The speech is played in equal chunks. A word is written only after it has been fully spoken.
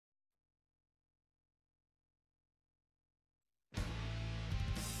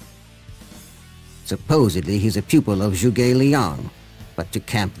Supposedly he's a pupil of Zhuge Liang, but to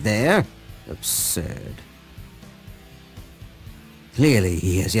camp there? Absurd. Clearly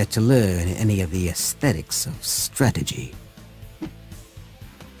he has yet to learn any of the aesthetics of strategy.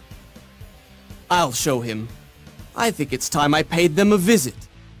 I'll show him. I think it's time I paid them a visit.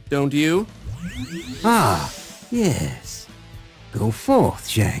 Don't you? Ah, yes. Go forth,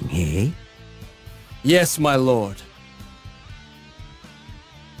 Zhang He. Yes, my lord.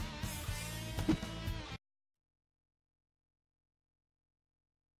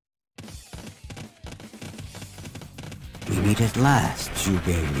 We meet at last, Zhuge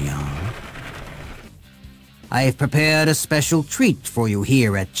Liang. I have prepared a special treat for you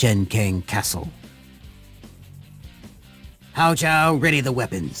here at Chenkang Castle. Hao Zhao, ready the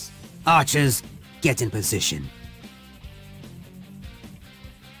weapons. Archers, get in position.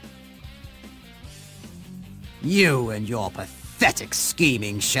 You and your pathetic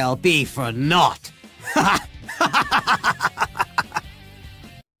scheming shall be for naught.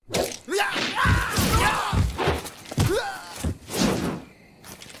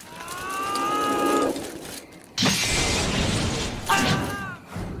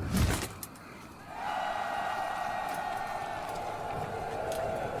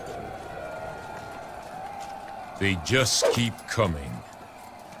 They just keep coming,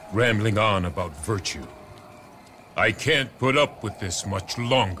 rambling on about virtue. I can't put up with this much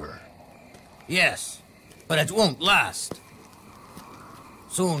longer. Yes, but it won't last.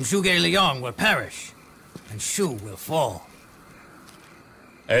 Soon Zhuge Liang will perish, and Shu will fall.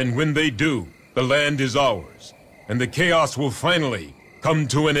 And when they do, the land is ours, and the chaos will finally come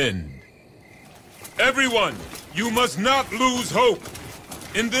to an end. Everyone, you must not lose hope.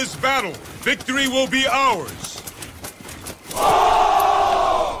 In this battle, victory will be ours.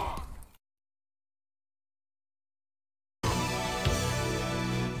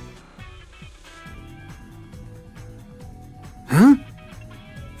 Huh?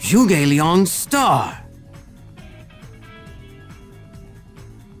 Zhuge Liang's star!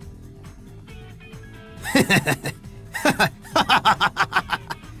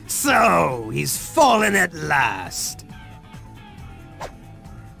 So, he's fallen at last!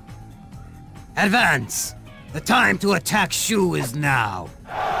 Advance! The time to attack Shu is now!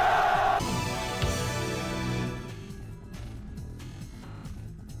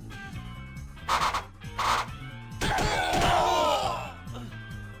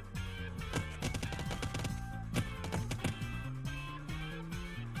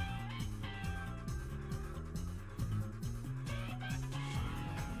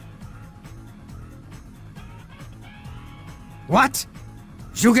 What?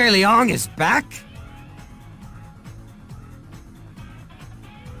 Zhuge Liang is back?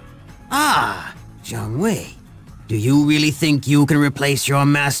 Ah, Jiang Wei. Do you really think you can replace your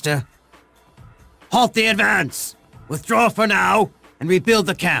master? Halt the advance! Withdraw for now, and rebuild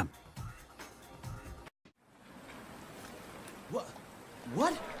the camp.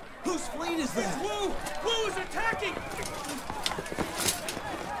 What? Whose fleet is that? It's Wu! Wu is attacking!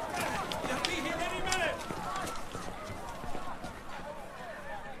 They'll be here any minute!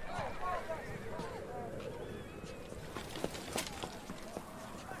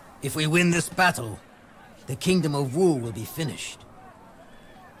 If we win this battle, the kingdom of Wu will be finished.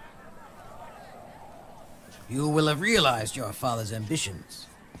 You will have realized your father's ambitions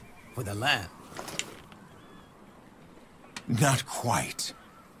for the land. Not quite.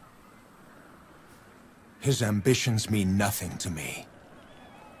 His ambitions mean nothing to me.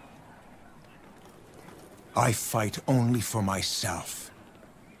 I fight only for myself.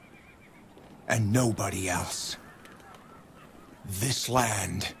 And nobody else. This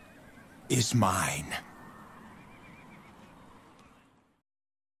land is mine.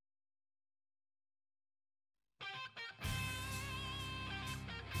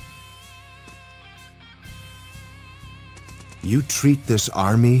 You treat this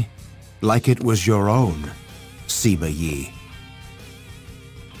army like it was your own, Sima Yi.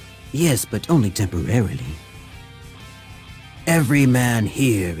 Yes, but only temporarily. Every man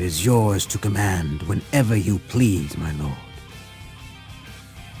here is yours to command whenever you please, my lord.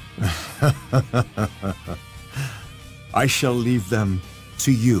 I shall leave them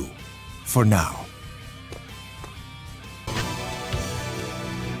to you for now.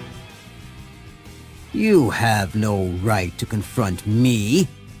 You have no right to confront me.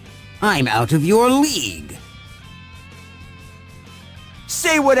 I'm out of your league.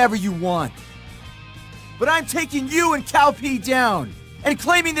 Say whatever you want. But I'm taking you and Cao Pi down, and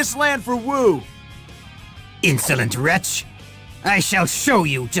claiming this land for Wu. Insolent wretch! I shall show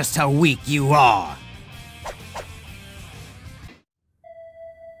you just how weak you are.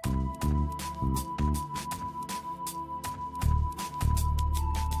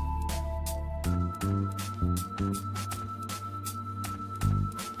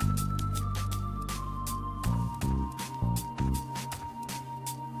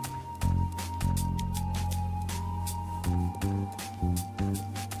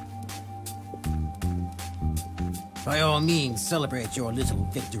 By all means, celebrate your little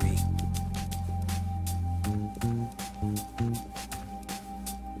victory.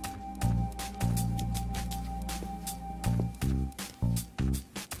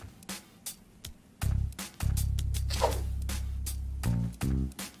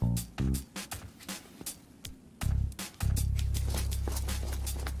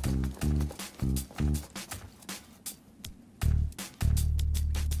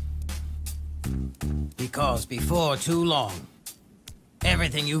 Because before too long,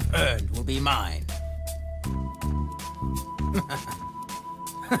 everything you've earned will be mine.